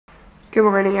Good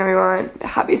morning, everyone.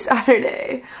 Happy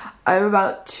Saturday. I'm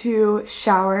about to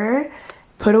shower,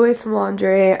 put away some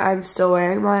laundry. I'm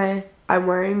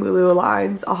wearing Lulu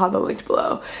Aligns. I'll have them linked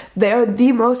below. They are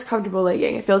the most comfortable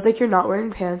legging. It feels like you're not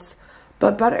wearing pants,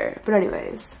 but better. But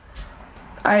anyways,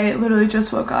 I literally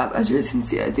just woke up. As you guys can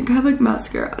see, I think I have like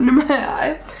mascara under my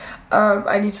eye.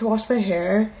 I need to wash my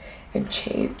hair and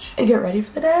change and get ready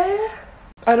for the day.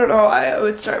 I don't know why I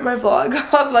would start my vlog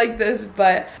off like this,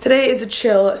 but today is a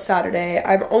chill Saturday.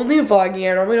 I'm only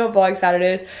vlogging. I normally don't vlog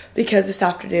Saturdays because this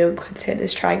afternoon Quentin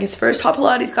is trying his first Hot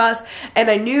Pilates class, and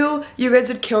I knew you guys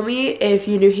would kill me if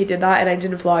you knew he did that and I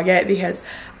didn't vlog it because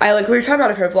we were trying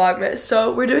out for Vlogmas,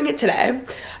 so we're doing it today.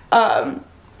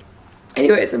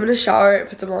 Anyways, I'm gonna shower,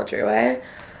 put some laundry away,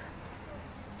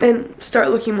 and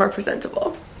start looking more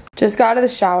presentable. Just got out of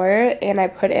the shower and I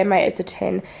put in my It's a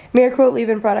 10 Miracle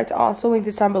leave-in product. Also link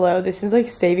this down below. This is like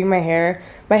saving my hair.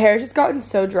 My hair has just gotten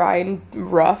so dry and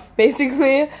rough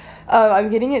basically. I'm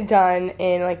getting it done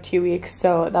in like 2 weeks,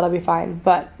 so that'll be fine.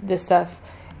 But this stuff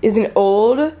is an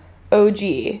old OG,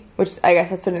 which I guess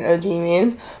that's what an OG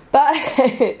means, but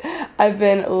I've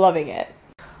been loving it.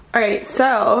 Alright,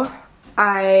 so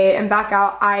I am back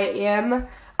out.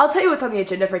 I'll tell you what's on the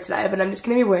agenda for today, but I'm just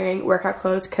going to be wearing workout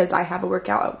clothes because I have a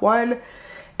workout at 1,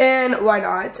 and why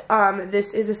not?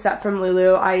 This is a set from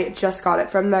Lulu. I just got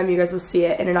it from them. You guys will see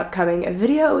it in an upcoming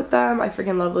video with them. I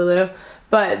freaking love Lulu.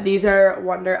 But these are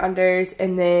Wonder Unders,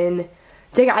 and then,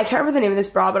 dang it, I can't remember the name of this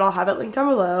bra, but I'll have it linked down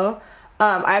below.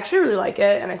 I actually really like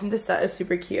it, and I think this set is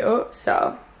super cute,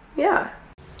 so, yeah.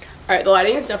 Alright, the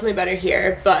lighting is definitely better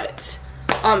here, but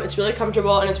it's really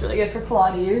comfortable, and it's really good for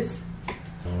Pilates.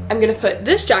 I'm gonna put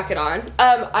this jacket on.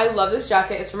 I love this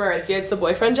jacket. It's from Aritzia. It's the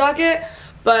boyfriend jacket,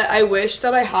 but I wish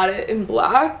that I had it in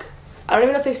black. I don't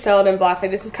even know if they sell it in black.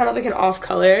 Like, this is kind of like an off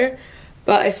color,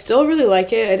 but I still really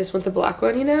like it. I just want the black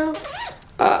one, you know?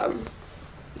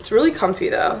 It's really comfy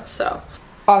though, so.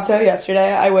 Also,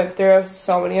 yesterday I went through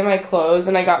so many of my clothes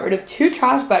and I got rid of 2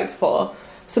 trash bags full.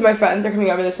 So my friends are coming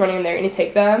over this morning and they're gonna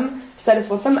take them. So I just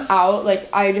want them out. Like,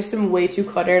 I just am way too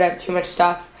cluttered. I have too much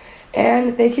stuff,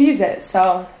 and they can use it.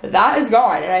 So that is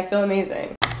gone and I feel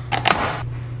amazing.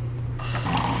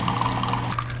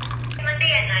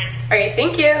 Alright,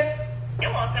 thank you.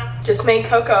 You're welcome. Just made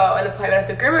Coco an appointment at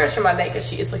the groomers for Monday because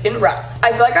she is looking rough.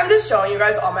 I feel like I'm just showing you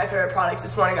guys all my favorite products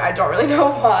this morning. I don't really know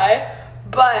why,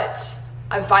 but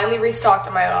I'm finally restocked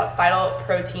on my Vital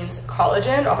Proteins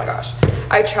collagen. Oh my gosh.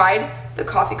 I tried the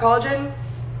coffee collagen.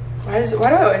 Why do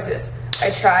I always do this? I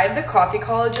tried the coffee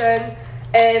collagen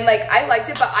and like I liked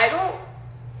it,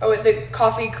 but the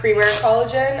coffee creamer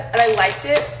collagen, and I liked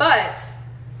it, but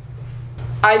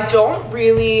I don't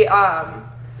really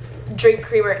drink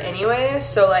creamer anyways,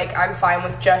 so like I'm fine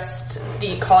with just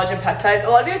the collagen peptides. A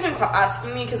lot of you guys have been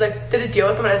asking me because I did a deal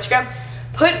with them on Instagram.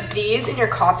 Put these in your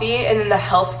coffee, and then the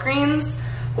health greens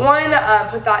one,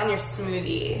 put that in your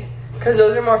smoothie, because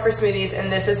those are more for smoothies,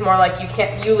 and this is more like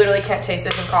you literally can't taste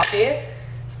this in coffee.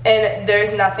 And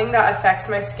there's nothing that affects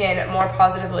my skin more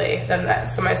positively than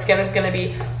this. So my skin is gonna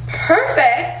be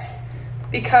perfect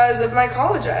because of my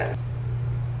collagen.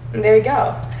 And there we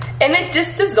go. And it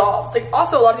just dissolves. Like,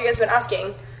 also, a lot of you guys have been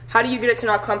asking, how do you get it to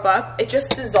not clump up? It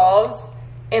just dissolves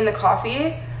in the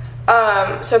coffee.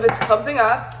 So if it's clumping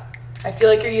up, I feel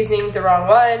like you're using the wrong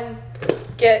one.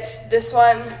 Get this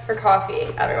one for coffee,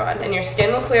 everyone, and your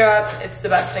skin will clear up. It's the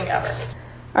best thing ever.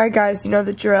 Alright guys, you know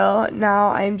the drill. Now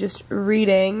I'm just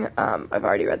reading. I've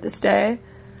already read this day.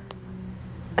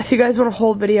 If you guys want a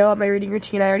whole video on my reading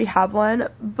routine, I already have one,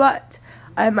 but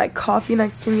I have my coffee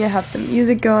next to me. I have some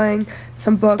music going,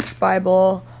 some books,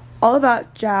 Bible, all of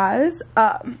that jazz.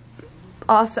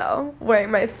 Also, wearing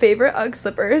my favorite UGG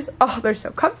slippers. Oh, they're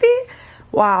so comfy.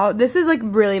 Wow, this is like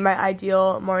really my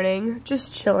ideal morning.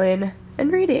 Just chilling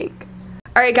and reading.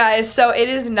 Alright guys, so it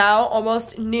is now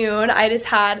almost noon. I just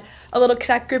had a little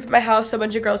connect group at my house, so a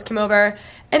bunch of girls came over,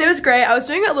 and it was great. I was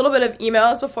doing a little bit of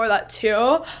emails before that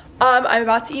too. I'm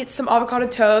about to eat some avocado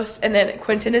toast, and then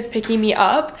Quentin is picking me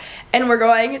up, and we're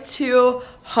going to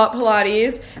Hot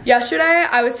Pilates. Yesterday,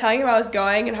 I was telling him I was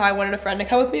going and how I wanted a friend to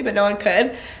come with me, but no one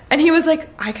could, and he was like,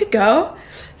 I could go.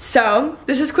 So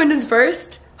this is Quentin's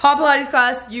first Hot Pilates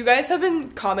class. You guys have been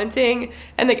commenting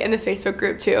and like in the Facebook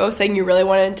group too, saying you really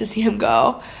wanted to see him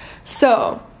go.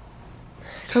 So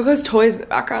Coco's toys in the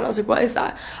background. I was like, what is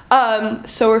that?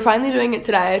 So we're finally doing it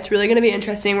today. It's really gonna be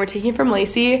interesting. We're taking it from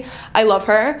Lacey. I love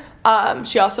her.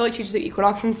 She also like teaches at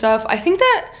Equinox and stuff. I think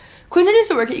that Quentin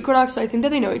used to work at Equinox, so I think that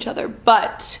they know each other.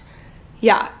 But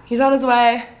yeah, he's on his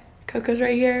way. Coco's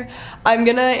right here. I'm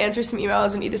gonna answer some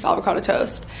emails and eat this avocado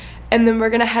toast, and then we're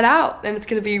gonna head out, and it's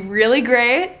gonna be really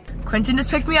great. Quentin just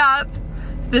picked me up.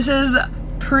 This is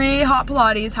pre-Hot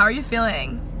Pilates. How are you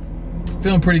feeling?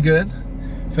 Feeling pretty good.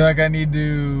 Feel like I need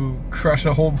to crush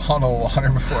a whole bottle of water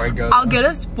before I go. I'll get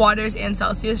us waters and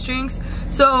Celsius drinks.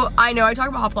 So I know I talk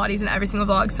about Hot Pilates in every single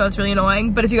vlog, so it's really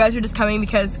annoying. But if you guys are just coming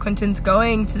because Quentin's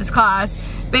going to this class,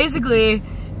 basically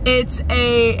it's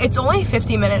only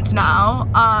 50 minutes now,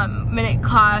 minute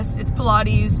class. It's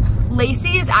Pilates.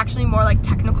 Lacey is actually more like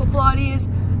technical Pilates,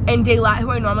 and Daylat,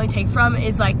 who I normally take from,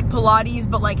 is like Pilates,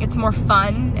 but like it's more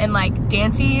fun and like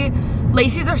dancey.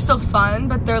 Lacey's are still fun,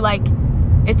 but they're like,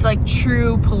 it's like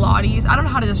true Pilates. I don't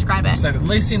know how to describe it.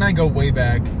 Lacey and I go way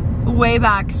back. Way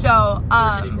back. So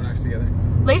together.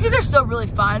 Lacey's are still really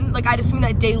fun. Like I just mean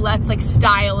that Daylet's like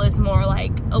style is more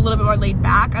like a little bit more laid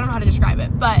back. I don't know how to describe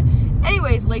it. But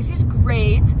anyways, Lacey's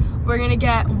great. We're gonna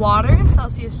get water and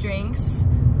Celsius drinks,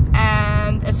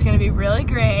 and it's gonna be really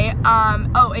great.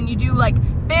 Oh, and you do like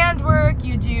band work,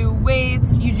 you do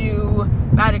weights, you do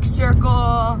magic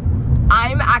circle.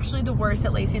 I'm actually the worst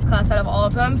at Lacey's class out of all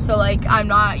of them, so like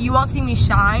you won't see me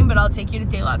shine, but I'll take you to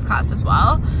Daylat's class as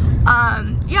well.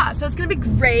 Yeah, so it's gonna be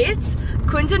great.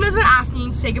 Quentin has been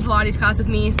asking to take a Pilates class with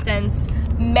me since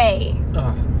May.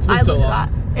 It's been so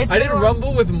long. I did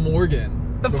Rumble with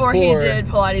Morgan before he did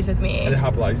Pilates with me. I did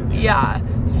Hot Pilates with you. Yeah.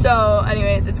 So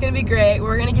anyways, it's gonna be great.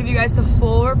 We're gonna give you guys the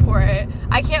full report.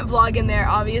 I can't vlog in there,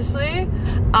 obviously,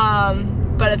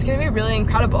 but it's gonna be really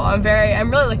incredible. I'm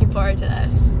really looking forward to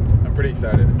this. I'm pretty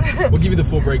excited. We'll give you the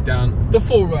full breakdown, the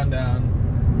full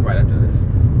rundown right after this.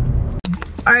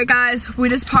 All right, guys, we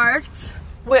just parked.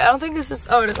 Wait, I don't think this is,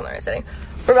 oh, it is on the right setting.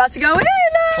 We're about to go in.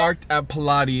 Parked at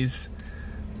Pilates.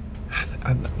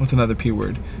 What's another P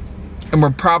word? And we're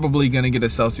probably gonna get a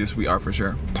Celsius. We are for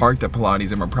sure. Parked at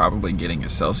Pilates and we're probably getting a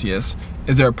Celsius.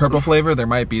 Is there a purple flavor? There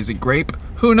might be. Is it grape?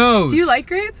 Who knows? Do you like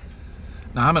grape?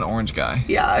 No, I'm an orange guy.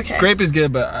 Yeah, okay. Grape is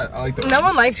good, but I like the orange. No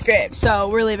one likes grape, so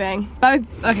we're leaving.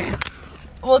 Okay.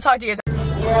 We'll talk to you guys.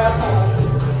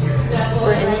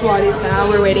 We're in Pilates now.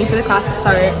 We're waiting for the class to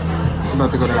start. It's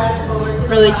about to go down.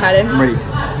 Really excited. I'm ready.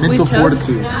 Mental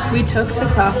fortitude. We took the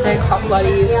classic Hot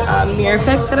Pilates mirror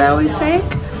pic that I always take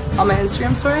on my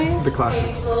Instagram story. The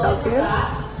classic.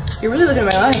 Celsius. You're really living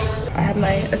my life. I had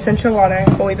my essential water,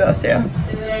 what we both do.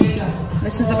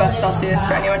 This is the best Celsius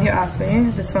for anyone who asks me.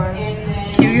 This one.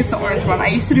 Kiwi gets the orange one. I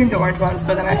used to drink the orange ones,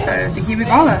 but then I started the Kiwi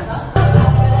Gala.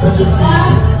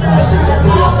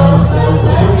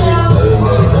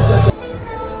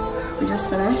 We just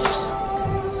finished.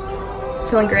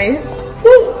 Feeling great?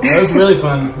 That was really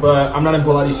fun, but I'm not in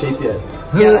Pilates shape yet.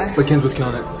 Yeah. But Kenz was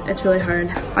killing it. It's really hard.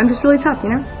 I'm just really tough, you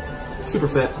know? Super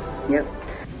fit. Yep.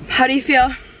 How do you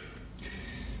feel?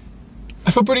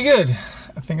 I feel pretty good.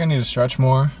 I think I need to stretch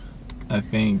more. I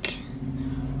think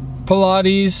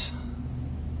Pilates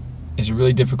is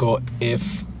really difficult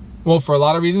well, for a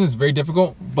lot of reasons it's very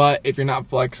difficult, but if you're not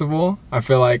flexible, I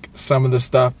feel like some of the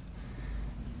stuff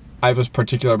I was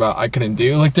particular about I couldn't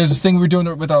do. Like there's this thing we were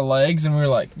doing with our legs and we were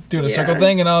like doing a circle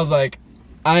thing and I was like,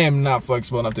 I am not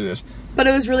flexible enough to do this. But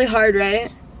it was really hard, right?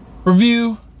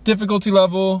 Review, difficulty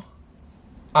level,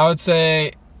 I would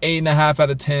say 8.5 out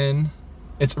of 10.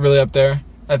 It's really up there.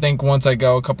 I think once I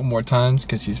go a couple more times,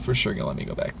 because she's for sure gonna let me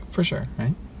go back. For sure,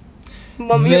 right?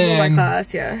 One more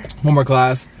class, yeah. One more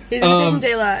class. He's gonna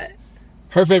take Daylat.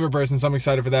 Her favorite person, so I'm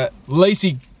excited for that.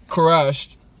 Lacey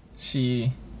crushed. She's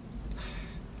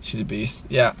a beast.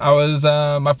 Yeah, I was,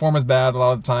 my form was bad a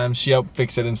lot of the time. She helped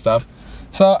fix it and stuff.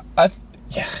 So,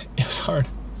 yeah, it was hard.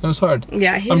 It was hard.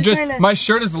 Yeah, my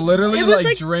shirt is literally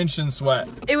like drenched in sweat.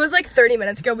 It was like 30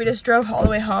 minutes ago. We just drove all the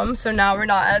way home, so now we're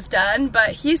not as done. But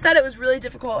he said it was really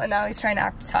difficult, and now he's trying to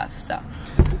act tough, so.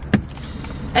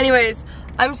 Anyways,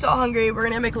 I'm so hungry. We're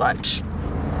gonna make lunch.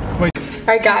 Wait. All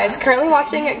right, guys, currently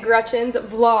watching Gretchen's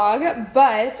vlog,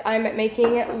 but I'm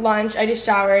making lunch. I just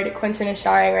showered. Quentin is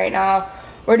showering right now.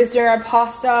 We're just doing our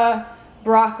pasta,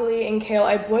 broccoli, and kale.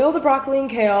 I boil the broccoli and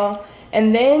kale,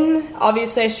 and then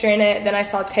obviously I strain it, then I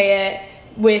saute it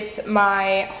with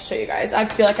I'll show you guys. I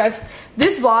feel like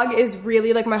this vlog is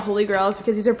really like my holy grails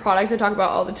because these are products I talk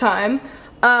about all the time.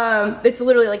 It's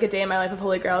literally like a day in my life of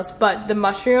holy grails, but the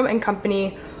Mushroom and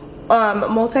Company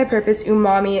multi-purpose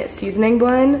umami seasoning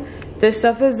blend. This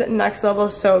stuff is next level,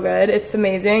 so good. It's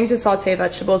amazing to saute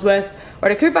vegetables with, or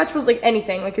to cook vegetables, like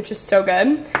anything, like it's just so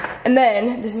good. And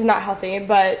then, this is not healthy,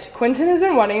 but Quentin has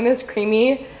been wanting this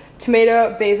creamy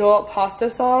tomato basil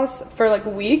pasta sauce for like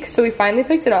weeks, so we finally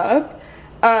picked it up.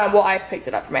 Well, I picked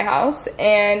it up from my house,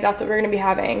 and that's what we're gonna be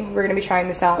having. We're gonna be trying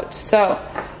this out. So,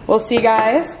 we'll see you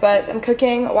guys, but I'm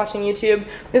cooking, watching YouTube.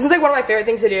 This is like one of my favorite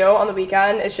things to do on the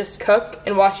weekend, is just cook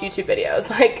and watch YouTube videos.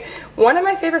 Like, one of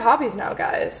my favorite hobbies now,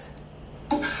 guys.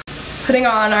 Putting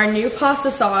on our new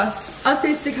pasta sauce.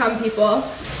 Updates to come, people.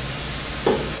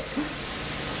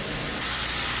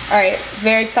 All right,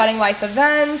 very exciting life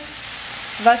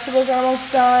events. Vegetables are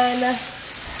almost done.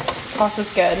 Pasta's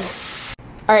good.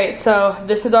 All right, so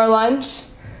this is our lunch.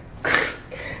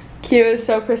 Q is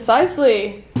so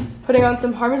precisely putting on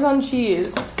some Parmesan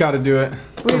cheese. Gotta do it.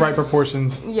 The right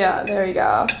proportions. Yeah, there you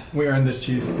go. We earned this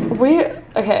cheese.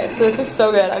 Okay, so this looks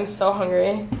so good. I'm so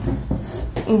hungry.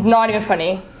 It's not even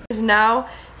funny. It's now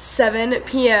 7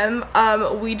 p.m.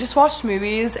 We just watched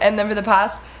movies, and then for the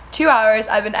past 2 hours,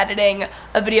 I've been editing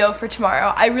a video for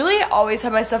tomorrow. I really always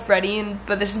have my stuff ready,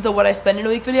 but this is the what I spend in a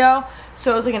week video.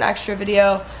 So it was like an extra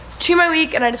video to my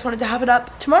week, and I just wanted to have it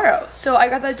up tomorrow. So I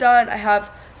got that done. I have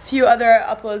a few other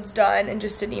uploads done and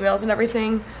just did emails and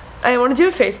everything. I want to do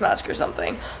a face mask or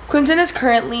something. Quentin is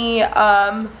currently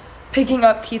picking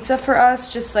up pizza for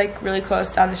us, just like really close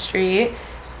down the street.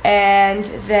 And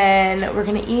then we're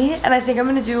gonna eat, and I think I'm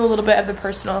gonna do a little bit of the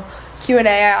personal Q&A. I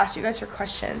asked you guys for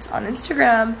questions on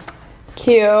Instagram.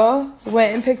 Q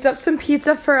went and picked up some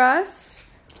pizza for us.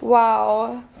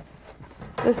 Wow.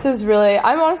 This is really,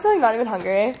 I'm honestly not even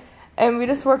hungry. And we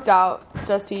just worked out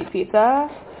just to eat pizza.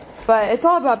 But it's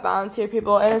all about balance here,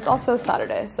 people, and it's also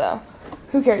Saturday, so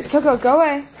who cares? Coco, go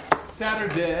away.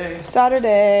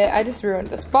 Saturday. I just ruined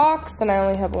this box, and I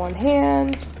only have one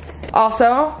hand.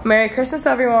 Also, Merry Christmas,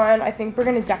 everyone. I think we're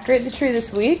gonna decorate the tree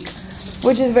this week,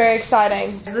 which is very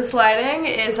exciting. This lighting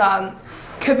is,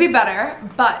 could be better,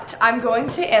 but I'm going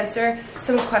to answer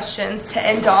some questions to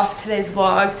end off today's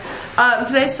vlog.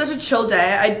 Today's such a chill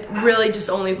day. I really just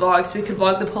only vlog so we could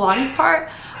vlog the Pilates part.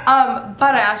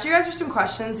 But I asked you guys for some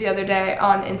questions the other day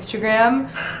on Instagram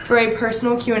for a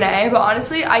personal Q&A, but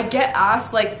honestly, I get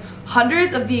asked like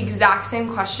hundreds of the exact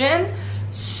same question.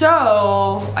 So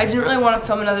I didn't really want to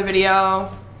film another video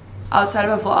outside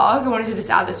of a vlog. I wanted to just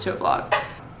add this to a vlog.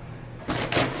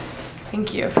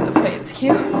 Thank you for the plates,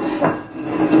 cute.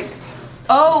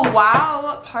 Oh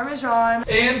wow, Parmesan.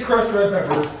 And crushed red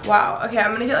peppers. Wow, okay,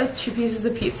 I'm gonna get like 2 pieces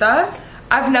of pizza.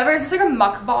 I've never, is this like a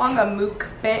mukbang, a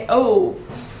mukbang? Oh,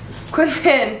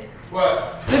 Quentin.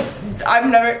 What? I've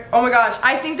never, oh my gosh,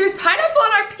 I think there's pineapple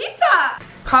on our pizza.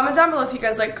 Comment down below if you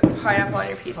guys like pineapple on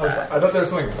your pizza. I thought there was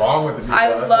something wrong with the pizza.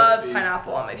 I love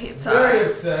pineapple on my pizza.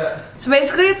 Very upset. So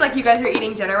basically it's like you guys are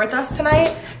eating dinner with us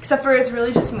tonight, except for it's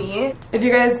really just me. If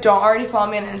you guys don't already follow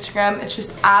me on Instagram, it's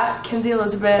just at Kenzie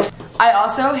Elizabeth. I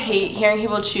also hate hearing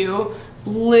people chew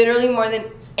literally more than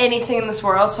anything in this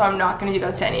world, so I'm not gonna do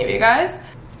that to any of you guys.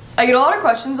 I get a lot of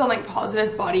questions on like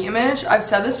positive body image. I've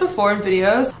said this before in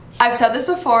videos. I've said this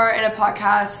before in a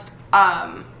podcast.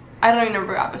 I don't even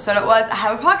remember what episode it was. I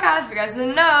have a podcast, if you guys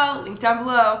didn't know, link down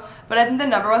below. But I think the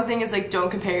 #1 thing is like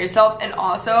don't compare yourself, and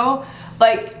also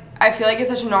like I feel like it's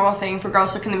such a normal thing for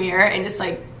girls to look in the mirror and just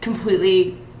like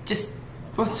completely just,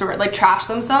 what's the word, like trash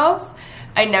themselves.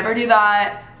 I never do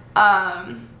that.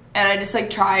 And I just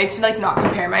like try to like not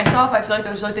compare myself. I feel like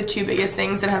those are like the 2 biggest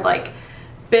things that have like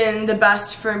been the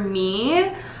best for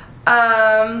me.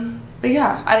 But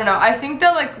yeah, I don't know. I think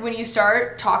that like when you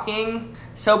start talking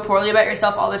so poorly about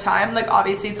yourself all the time, like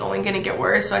obviously it's only gonna get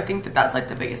worse. So I think that that's like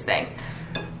the biggest thing.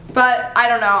 But I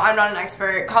don't know, I'm not an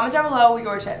expert. Comment down below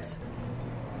your tips.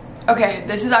 Okay,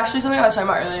 this is actually something I was talking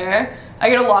about earlier. I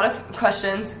get a lot of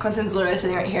questions. Quentin's literally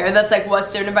sitting right here. That's like,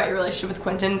 what's different about your relationship with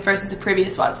Quentin versus the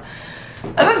previous ones?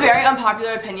 I have a very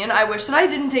unpopular opinion. I wish that I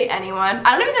didn't date anyone.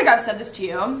 I don't even think I've said this to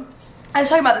you. I was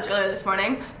talking about this earlier this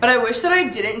morning, but I wish that I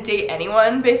didn't date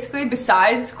anyone basically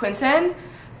besides Quentin,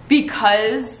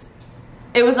 because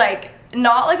it was like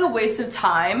not like a waste of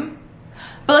time,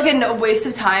 but like a waste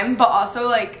of time, but also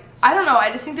like, I don't know,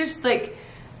 I just think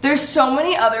there's so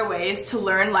many other ways to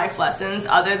learn life lessons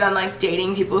other than like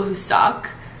dating people who suck.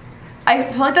 I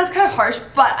feel like that's kind of harsh,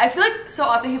 but I feel like so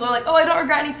often people are like, oh, I don't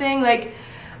regret anything, like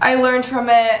I learned from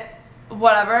it,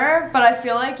 whatever. But I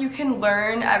feel like you can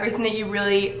learn everything that you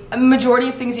really, a majority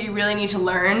of things that you really need to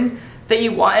learn that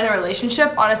you want in a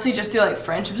relationship, honestly, just through like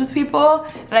friendships with people.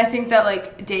 And I think that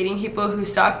like dating people who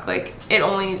suck, like it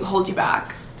only holds you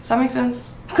back. Does that make sense?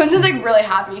 Quentin's like really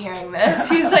happy hearing this.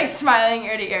 He's like smiling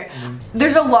ear to ear.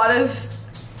 There's a lot of,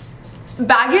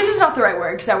 baggage is not the right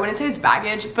word because I wouldn't say it's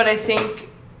baggage, but I think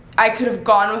I could have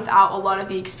gone without a lot of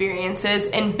the experiences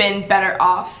and been better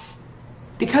off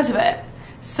because of it.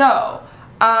 So,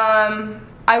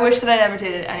 I wish that I never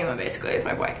dated anyone, basically, is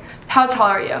my point. How tall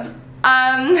are you?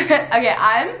 Okay,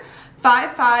 I'm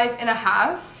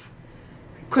 5'5.5".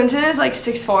 Quentin is like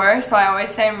 6'4", so I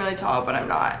always say I'm really tall, but I'm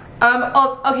not.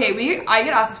 Okay, I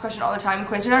get asked this question all the time.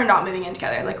 Quentin and I are not moving in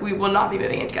together. Like, we will not be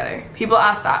moving in together. People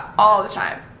ask that all the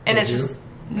time, and it's just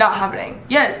not happening.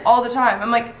 Yeah, all the time. I'm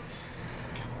like,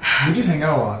 we just hang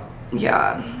out a lot.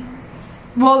 Yeah.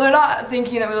 Well, they're not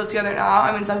thinking that we live together now.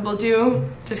 I mean, some people do,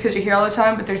 just because you're here all the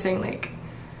time, but they're saying like,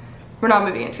 We're not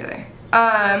moving in together.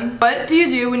 What do you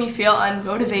do when you feel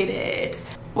unmotivated?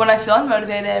 When I feel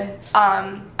unmotivated,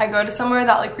 I go to somewhere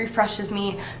that like refreshes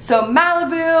me. So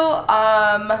Malibu,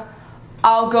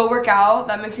 I'll go work out.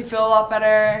 That makes me feel a lot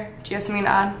better. Do you have something to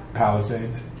add?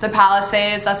 Palisades. The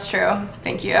Palisades, that's true.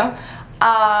 Thank you.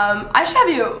 I should have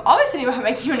you always sending about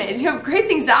my Q&As. You have great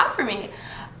things to add for me.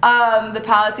 The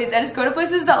Palisades. I just go to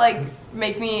places that like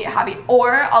make me happy,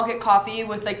 or I'll get coffee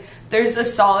with like, there's a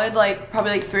solid like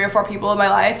probably like 3 or 4 people in my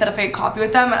life that if I get coffee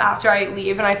with them and after I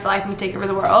leave and I feel like I can take over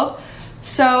the world,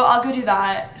 so I'll go do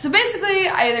that. So basically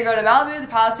I either go to Malibu, the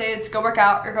Palisades, go work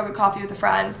out, or go get coffee with a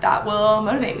friend. That will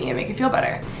motivate me and make me feel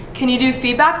better. Can you do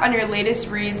feedback on your latest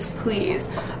reads, please?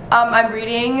 I'm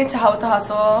reading To Hell with the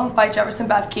Hustle by Jefferson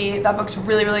Bethke. That book's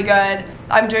really, really good.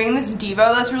 I'm doing this Devo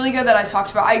that's really good that I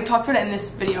talked about. I talked about it in this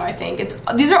video, I think.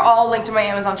 These are all linked to my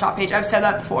Amazon shop page. I've said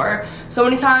that before so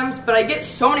many times, but I get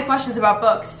so many questions about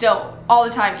books still, all the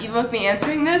time, even with me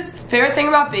answering this. Favorite thing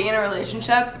about being in a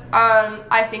relationship,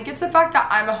 I think it's the fact that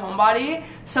I'm a homebody,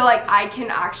 so like I can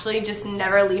actually just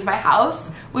never leave my house,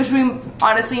 which we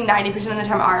honestly 90% of the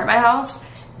time are at my house.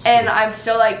 And I'm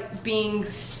still like being,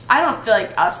 I don't feel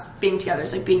like us being together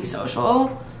is like being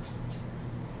social.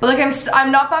 But like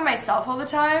I'm not by myself all the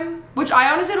time, which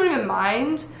I honestly don't even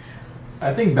mind.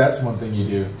 I think that's one thing you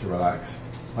do to relax.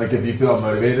 Like if you feel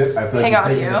motivated, I feel like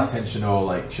you take an intentional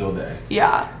like chill day.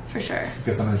 Yeah, for sure.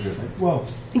 Because sometimes you're just like, whoa.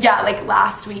 Yeah, like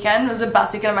last weekend was the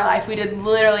best weekend of my life. We did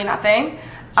literally nothing.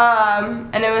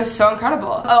 And it was so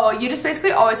incredible. Oh, you just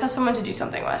basically always have someone to do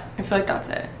something with. I feel like that's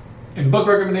it. In book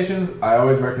recommendations, I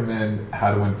always recommend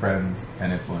How to Win Friends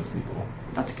and Influence People.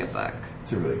 That's a good book.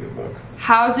 It's a really good book.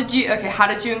 How did you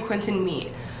and Quentin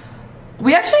meet?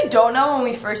 We actually don't know when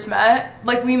we first met.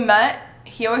 Like we met,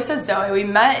 he always says Zoe. We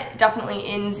met definitely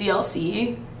in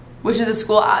ZLC, which is a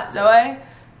school at Zoe,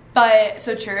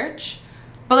 so church.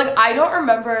 But like I don't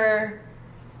remember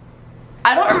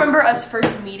us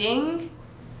first meeting.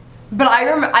 But I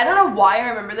don't know why I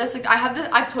remember this. Like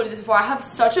I've told you this before. I have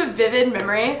such a vivid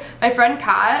memory. My friend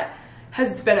Kat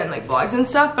has been in like vlogs and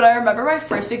stuff, but I remember my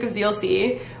first week of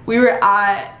ZLC, we were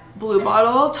at Blue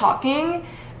Bottle talking,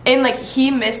 and like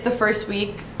he missed the first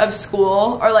week of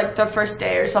school, or like the first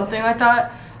day or something like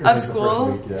that of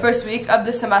school. First week of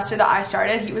the semester that I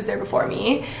started. He was there before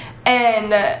me,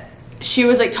 and she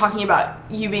was like talking about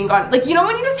you being gone. Like, you know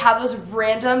when you just have those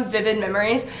random vivid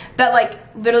memories that like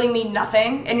literally mean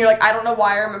nothing, and you're like, I don't know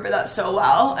why I remember that so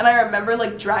well. And I remember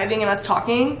like driving and us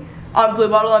talking on Blue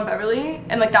Bottle on Beverly,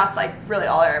 and like that's like really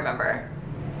all I remember.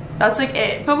 That's like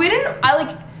it. But we didn't,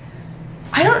 I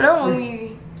don't know when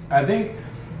we... I think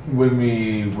when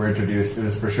we were introduced, it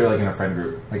was for sure like in a friend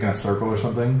group, like in a circle or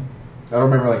something. I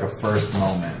don't remember like a first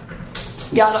moment.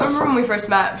 Yeah, I don't remember when we first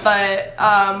met,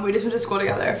 but we just went to school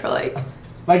together for like...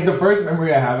 Like the first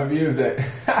memory I have of you is that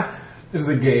there's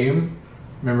a game,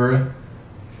 remember?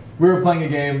 We were playing a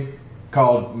game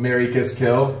called Marry, Kiss,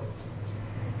 Kill,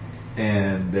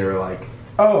 and they were like,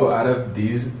 oh, out of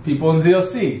these people in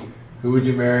ZLC, who would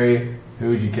you marry, who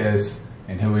would you kiss,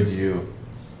 and who would you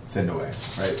send away,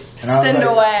 right? And send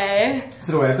away.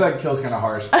 Send away, I feel like kill's kind of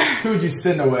harsh. Who would you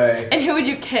send away? And who would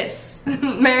you kiss?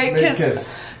 Marry,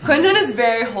 kiss. Quentin is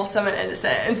very wholesome and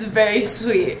innocent. It's very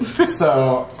sweet.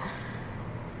 So,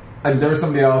 there was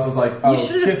somebody else who was like, oh, you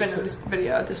should have just been in this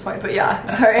video at this point, but yeah,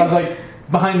 sorry. I was like,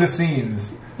 behind the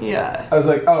scenes. Yeah. I was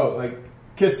like, oh, like,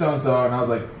 kiss so-and-so, and I was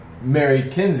like, marry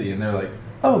Kenzie, and they're like,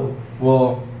 oh,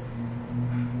 well,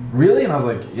 really? And I was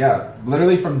like, yeah.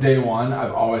 Literally from day one,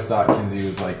 I've always thought Kenzie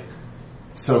was like,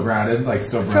 so grounded, like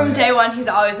so brilliant. From day one, he's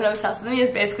always been obsessed with me,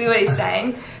 is basically what he's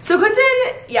saying. So Quentin,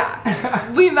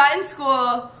 yeah, we met in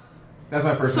school. That's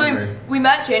my first memory. We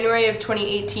met January of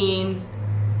 2018.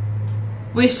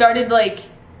 We started like,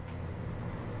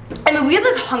 I mean, we had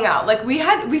like hung out. Like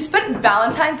we spent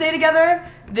Valentine's Day together.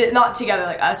 Not together,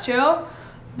 like us two.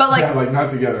 But like. Yeah, like not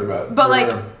together, but. But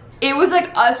like, it was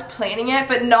like us planning it,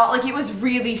 but not like, it was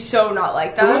really so not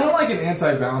like that. It wasn't like an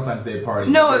anti-Valentine's Day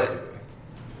party. No.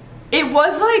 It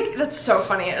was like, that's so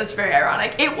funny. It was very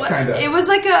ironic. It was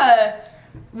like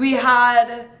we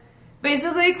had,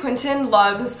 basically Quentin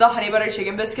loves the honey butter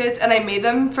chicken biscuits, and I made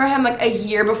them for him like a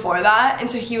year before that. And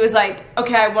so he was like,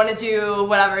 okay, I want to do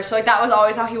whatever. So like that was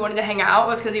always how he wanted to hang out,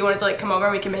 was because he wanted to like come over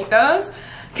and we can make those.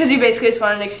 Because he basically just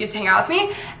wanted an excuse to hang out with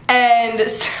me.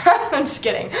 And so, I'm just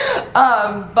kidding.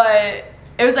 But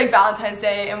it was like Valentine's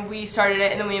Day, and we started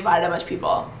it, and then we invited a bunch of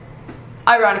people.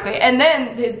 Ironically. And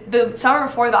then the summer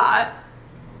before that,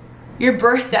 your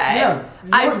birthday. Yeah.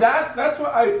 That's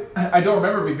what I don't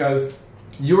remember, because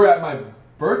you were at my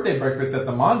birthday breakfast at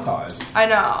the Montage. I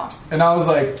know. And I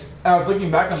was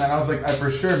looking back on that, and I was like, I for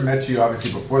sure met you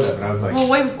obviously before that, but I was like...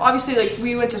 Well, obviously, like,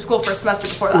 we went to school for a semester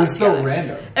before that. It was so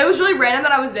random. It was really random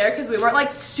that I was there because we weren't,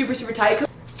 like, super, super tight.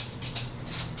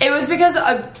 It was because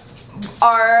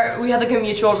we had, like, a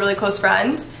mutual really close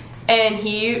friend, and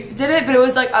he did it, but it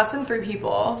was, like, us and 3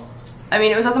 people. I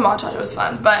mean, it was at the Montage, it was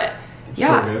fun, but...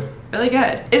 Yeah, so good. Really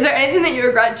good. Is there anything that you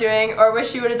regret doing or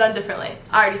wish you would have done differently?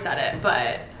 I already said it,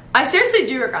 but I seriously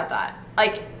do regret that.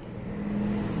 Like,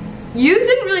 you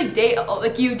didn't really date,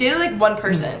 like, you dated, like, one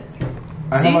person.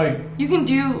 You can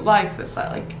do life with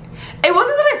that. Like, it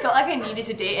wasn't that I felt like I needed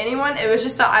to date anyone. It was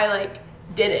just that I, like,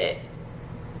 did it.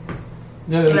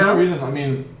 Yeah, there's no reason. I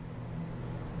mean,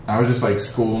 I was just, like,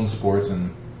 school and sports,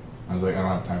 and I was like, I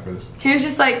don't have time for this. He was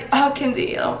just like, oh,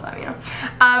 Kenzie, the whole time, you know.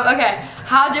 Okay,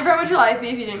 how different would your life be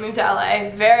if you didn't move to LA?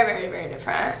 Very, very, very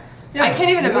different. Yeah, I can't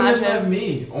even imagine. Have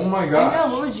me. Oh my gosh. I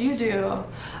know, what would you do?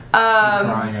 I'm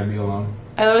crying, I'd be alone.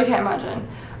 I literally can't imagine.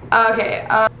 Okay.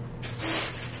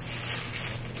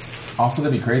 Also,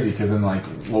 that'd be crazy, because then, like,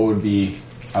 what would be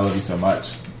I Love You So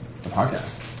Much, the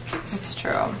podcast? It's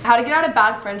true. How to get out of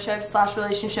bad friendships /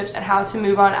 relationships and how to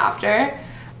move on after.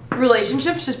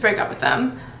 Relationships, just break up with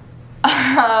them.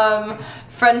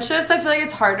 Friendships, I feel like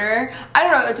it's harder. I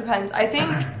don't know, it depends. I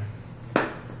think...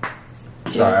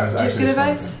 Do you have good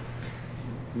advice?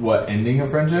 What, ending a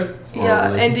friendship?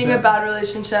 Yeah, ending a bad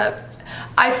relationship.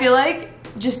 I feel like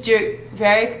just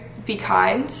be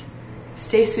kind,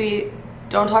 stay sweet,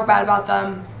 don't talk bad about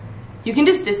them. You can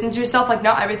just distance yourself. Like,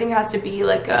 not everything has to be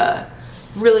like a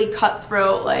really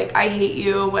cutthroat, like, I hate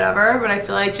you, whatever. But I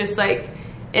feel like just like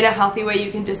in a healthy way,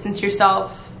 you can distance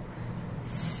yourself.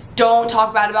 Don't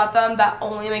talk bad about them. That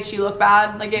only makes you look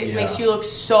bad. Like, it makes you look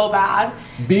so bad.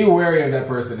 Be wary of that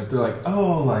person. If they're like,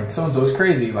 oh, like, so-and-so's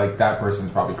crazy, like, that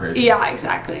person's probably crazy. Yeah,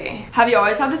 exactly. Have you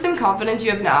always had the same confidence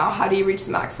you have now? How do you reach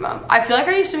the maximum? I feel like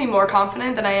I used to be more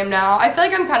confident than I am now. I feel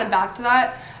like I'm kind of back to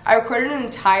that. I recorded an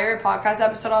entire podcast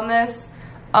episode on this.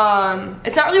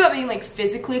 It's not really about being, like,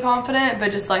 physically confident,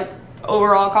 but just, like,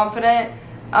 overall confident.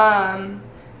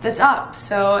 That's up,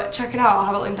 so check it out. I'll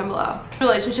have it linked down below.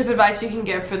 Relationship advice you can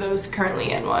give for those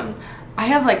currently in one. I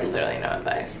have, like, literally no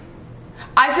advice.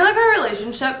 I feel like our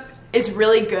relationship is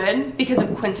really good because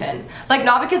of Quentin. Like,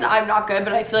 not because I'm not good,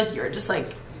 but I feel like you're just, like,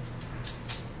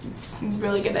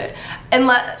 really good at it. And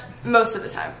most of the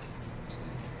time,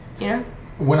 you know?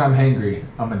 When I'm hangry,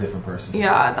 I'm a different person.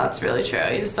 Yeah, that's really true.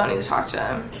 You just don't need to talk to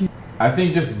him. I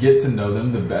think just get to know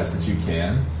them the best that you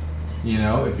can. You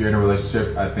know, if you're in a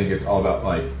relationship, I think it's all about,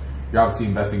 like, you're obviously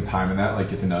investing time in that,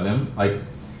 like, get to know them. Like,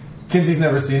 Kenzie's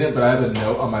never seen it, but I have a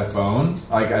note on my phone.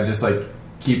 Like, I just, like,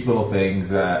 keep little things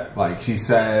that, like, she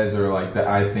says or, like, that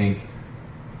I think,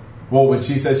 well, when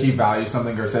she says she values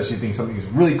something or says she thinks something is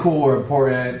really cool or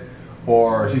important,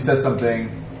 or she says something,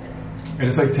 I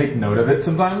just, like, take note of it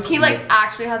sometimes. He, like,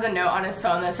 actually has a note on his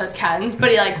phone that says Ken's,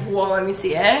 but he, like, won't let me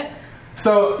see it.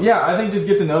 So, yeah, I think just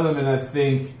get to know them, and I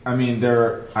think, I mean,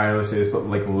 I always say this, but,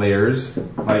 like, layers.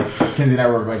 Like, Kenzie and I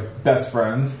were, like, best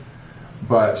friends,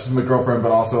 but she's my girlfriend,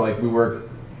 but also, like, we work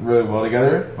really well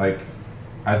together. Like,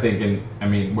 I think, I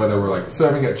mean, whether we're, like,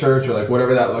 serving at church or, like,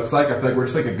 whatever that looks like, I feel like we're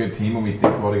just, like, a good team and we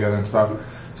think well together and stuff.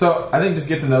 So, I think just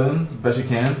get to know them the best you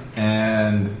can,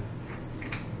 and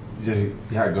just,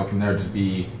 yeah, go from there. Just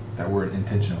be, that word,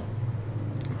 intentional.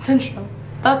 Intentional.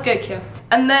 That's good, Q.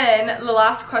 And then the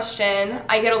last question,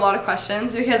 I get a lot of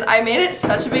questions because I made it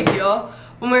such a big deal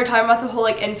when we were talking about the whole,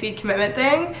 like, in-feed commitment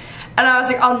thing. And I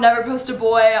was like, I'll never post a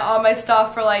boy on my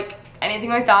stuff or, like,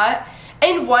 anything like that.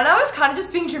 And one, I was kind of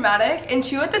just being dramatic. And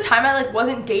two, at the time, I, like,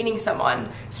 wasn't dating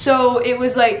someone. So it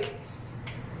was like,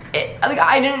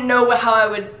 I didn't know how I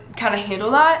would kind of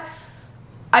handle that.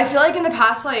 I feel like in the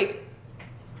past, like,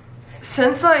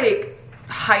 since, like,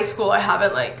 high school, I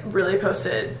haven't, like, really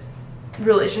posted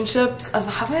relationships as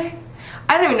have I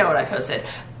don't even know what I posted.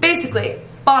 Basically,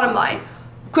 bottom line,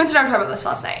 Quentin and I were talking about this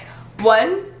last night.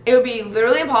 One, it would be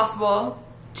literally impossible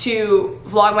to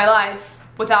vlog my life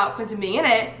without Quentin being in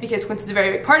it because Quentin's a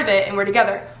very big part of it and we're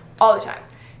together all the time.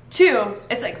 Two,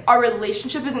 it's like our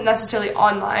relationship isn't necessarily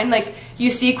online. Like,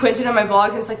 you see Quentin on my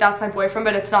vlogs and it's like, that's my boyfriend,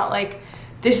 but it's not like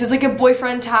this is like a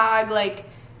boyfriend tag. Like,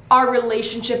 our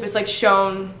relationship is like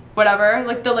shown, whatever,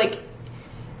 like the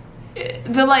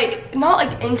not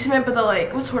like intimate, but the,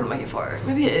 like, what's the word I'm looking for?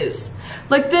 Maybe it is.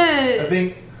 Like the... I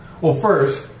think, well,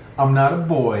 first, I'm not a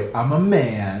boy, I'm a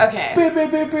man. Okay.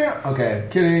 Okay,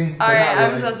 kidding. Alright,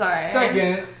 I'm so sorry.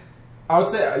 Second, I would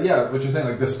say, yeah, what you're saying,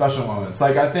 like, the special moments.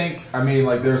 Like, I mean,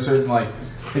 like, there are certain, like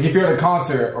if you're at a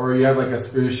concert or you have, like,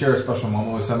 or you share a special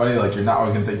moment with somebody, like, you're not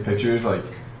always gonna take pictures, like,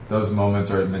 those moments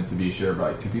are meant to be shared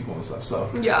by like two people and stuff. So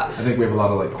yeah, I think we have a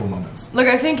lot of like cool moments. Like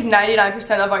I think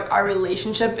 99% of like our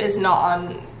relationship is not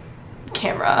on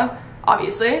camera,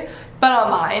 obviously, but on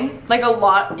mine. Like a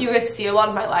lot, you guys see a lot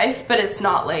of my life, but it's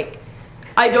not like,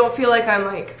 I don't feel like I'm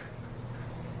like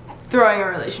throwing a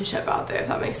relationship out there, if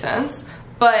that makes sense.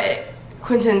 But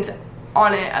Quentin's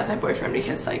on it as my boyfriend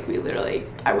because like we literally,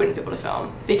 I wouldn't be able to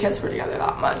film because we're together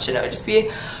that much, and it would just be,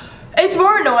 it's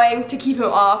more annoying to keep him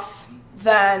off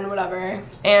than whatever.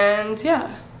 And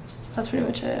yeah, that's pretty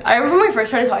much it. I remember when we first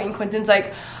started talking, Quentin's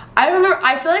like,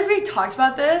 I feel like we talked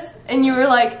about this and you were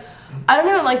like, I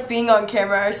don't even like being on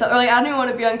camera or something, or like I don't even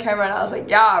want to be on camera, and I was like,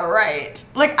 yeah, right.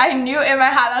 Like I knew in my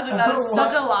head, I was like, that is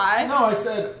such a lie. No,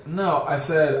 I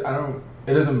said I don't,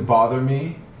 it doesn't bother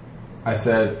me. I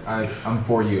said I'm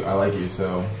for you, I like you,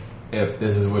 so if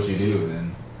this is what you do,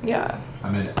 then yeah,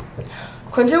 I'm in it.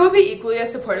 Quentin would be equally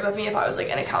as supportive of me if I was like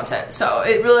an accountant, so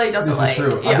it really doesn't This is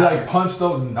true. Yeah. I'd be like, punch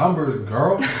those numbers,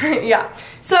 girl. Yeah.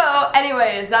 So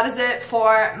anyways, that is it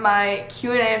for my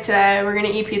Q&A of today. We're gonna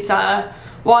eat pizza,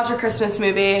 watch a Christmas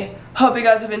movie. Hope you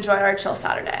guys have enjoyed our chill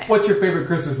Saturday. What's your favorite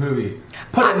Christmas movie?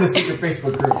 Put it in the secret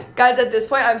Facebook group. Guys, at this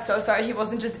point, I'm so sorry he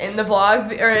wasn't just in the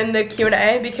vlog or in the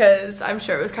Q&A because I'm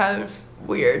sure it was kind of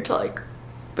weird to like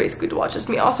basically to watch just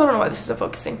me. Also, I don't know why this is so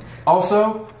focusing.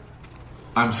 Also,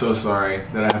 I'm so sorry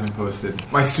that I haven't posted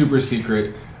my super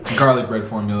secret garlic bread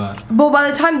formula. Well,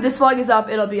 by the time this vlog is up,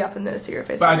 it'll be up in the secret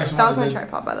Facebook. But I just that was my wanted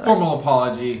tripod, by the way. Formal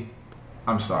apology.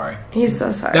 I'm sorry. He's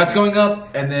so sorry. That's going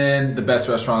up, and then the best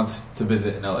restaurants to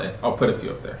visit in LA. I'll put a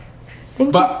few up there. Thank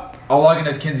you. But I'll log in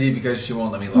as Kenzie because she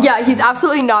won't let me log in. Yeah, he's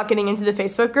absolutely not getting into the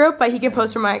Facebook group, but he can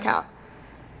post from my account.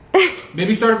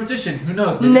 Maybe start a petition. Who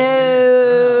knows? Maybe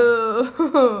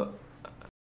No.